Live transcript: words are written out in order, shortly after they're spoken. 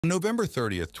On November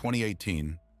 30th,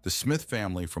 2018, the Smith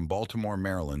family from Baltimore,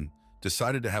 Maryland,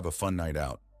 decided to have a fun night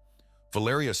out.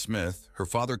 Valeria Smith, her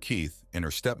father Keith, and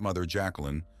her stepmother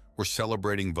Jacquelyn were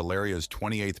celebrating Valeria's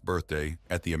 28th birthday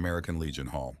at the American Legion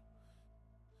Hall.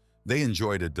 They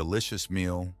enjoyed a delicious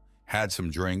meal, had some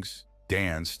drinks,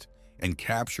 danced, and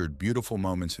captured beautiful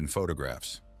moments in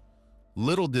photographs.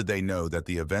 Little did they know that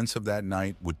the events of that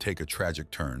night would take a tragic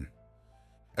turn.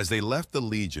 As they left the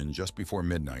Legion just before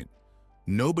midnight,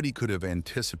 nobody could have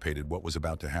anticipated what was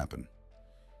about to happen.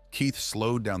 Keith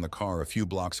slowed down the car a few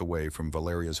blocks away from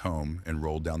Valeria's home and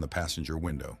rolled down the passenger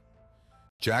window.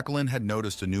 Jacquelyn had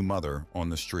noticed a new mother on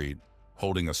the street,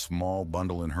 holding a small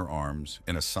bundle in her arms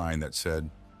and a sign that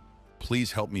said,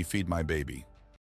 "Please help me feed my baby."